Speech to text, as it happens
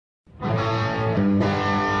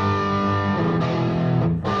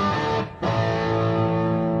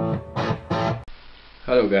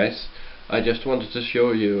Hello guys, I just wanted to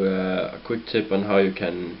show you a quick tip on how you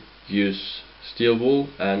can use steel wool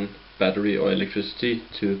and battery or electricity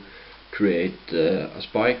to create a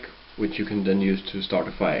spike which you can then use to start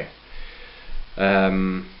a fire.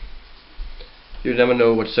 You never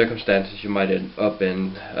know what circumstances you might end up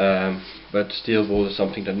in, but steel wool is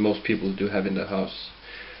something that most people do have in their house.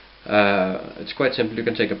 It's quite simple. You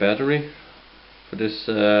can take a battery. For this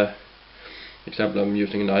example, I'm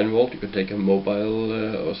using a 9 volt. You can take a mobile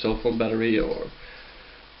or cell phone battery or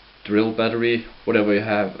drill battery, whatever you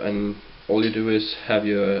have, and all you do is have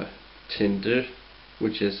your tinder,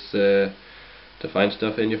 which is the fine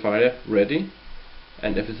stuff in your fire, ready,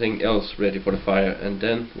 and everything else ready for the fire. And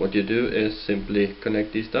then what you do is simply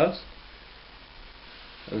connect these dots.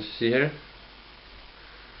 As you see here,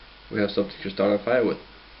 we have something to start a fire with.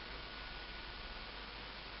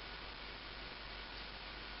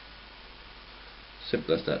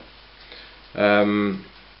 Simple as that.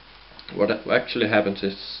 What actually happens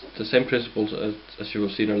is the same principles as you will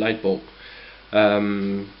see in a light bulb.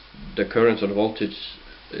 The current or the voltage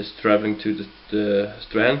is traveling to the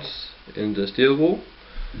strands in the steel wool,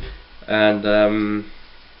 and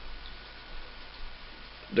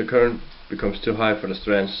the current becomes too high for the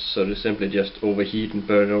strands, so they simply just overheat and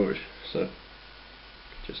burn over. So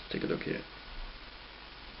just take a look here.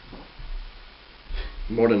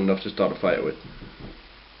 More than enough to start a fire with.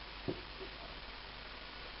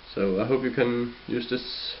 So I hope you can use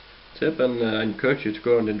this tip, and I encourage you to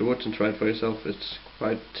go out in the woods and try it for yourself. It's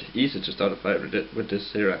quite easy to start a fire with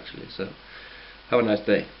this here actually. So have a nice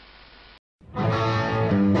day.